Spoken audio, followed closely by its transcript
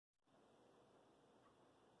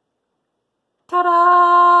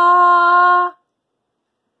Ta-da!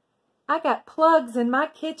 I got plugs in my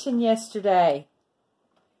kitchen yesterday,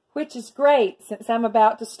 which is great since I'm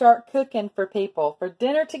about to start cooking for people for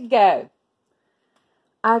dinner to go.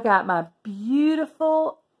 I got my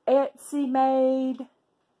beautiful Etsy-made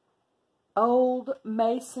old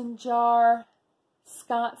mason jar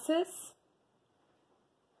sconces.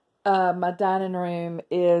 My dining room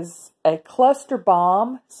is a cluster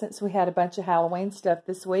bomb since we had a bunch of Halloween stuff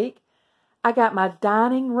this week. I got my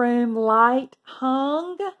dining room light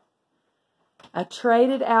hung. I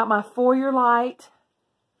traded out my foyer light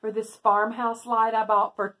for this farmhouse light I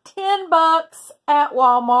bought for $10 at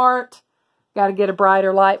Walmart. Got to get a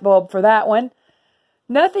brighter light bulb for that one.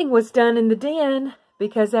 Nothing was done in the den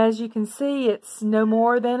because, as you can see, it's no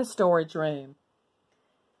more than a storage room.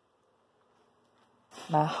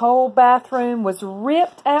 My whole bathroom was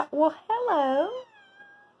ripped out. Well, hello.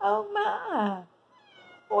 Oh, my.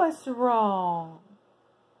 What's wrong?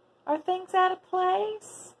 Are things out of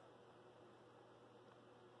place?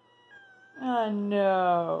 I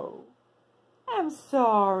know. I'm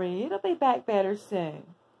sorry. It'll be back better soon.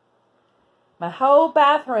 My whole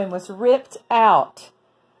bathroom was ripped out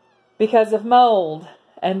because of mold.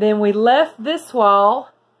 And then we left this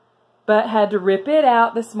wall, but had to rip it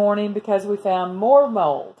out this morning because we found more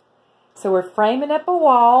mold. So we're framing up a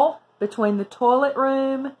wall between the toilet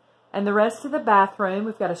room and the rest of the bathroom.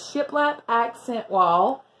 We've got a shiplap accent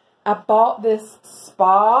wall. I bought this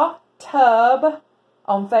spa tub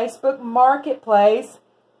on Facebook Marketplace.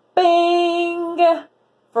 Bing!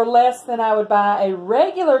 For less than I would buy a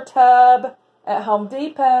regular tub at Home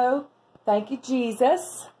Depot. Thank you,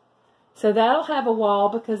 Jesus. So that'll have a wall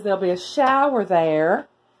because there'll be a shower there.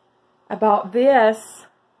 I bought this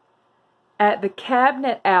at the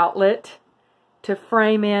cabinet outlet to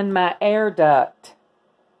frame in my air duct.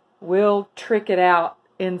 We'll trick it out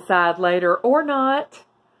inside later or not.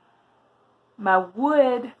 My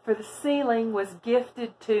wood for the ceiling was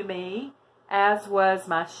gifted to me, as was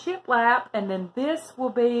my shiplap, and then this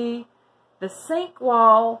will be the sink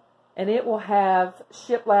wall, and it will have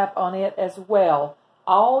shiplap on it as well.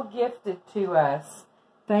 All gifted to us,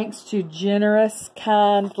 thanks to generous,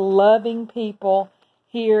 kind, loving people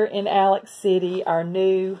here in Alex City, our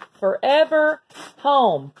new forever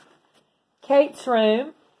home. Kate's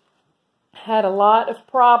room had a lot of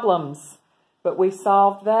problems, but we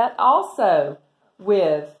solved that also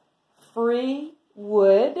with free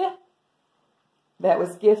wood that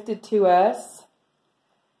was gifted to us.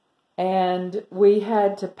 And we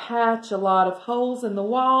had to patch a lot of holes in the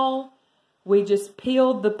wall. We just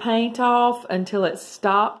peeled the paint off until it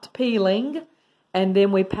stopped peeling. And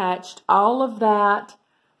then we patched all of that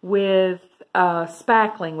with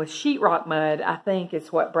spackling, with sheetrock mud, I think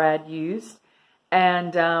is what Brad used.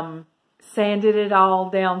 And sanded it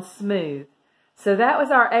all down smooth. So that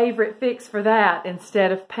was our favorite fix for that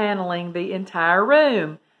instead of paneling the entire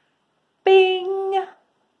room. Bing!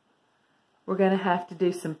 We're going to have to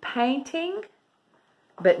do some painting.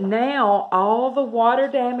 But now all the water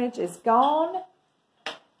damage is gone.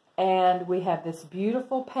 And we have this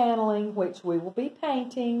beautiful paneling, which we will be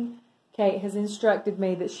painting. Kate has instructed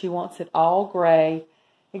me that she wants it all gray,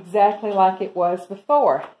 exactly like it was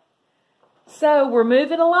before. So we're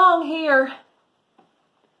moving along here.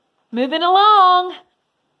 Moving along.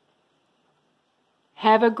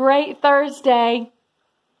 Have a great Thursday.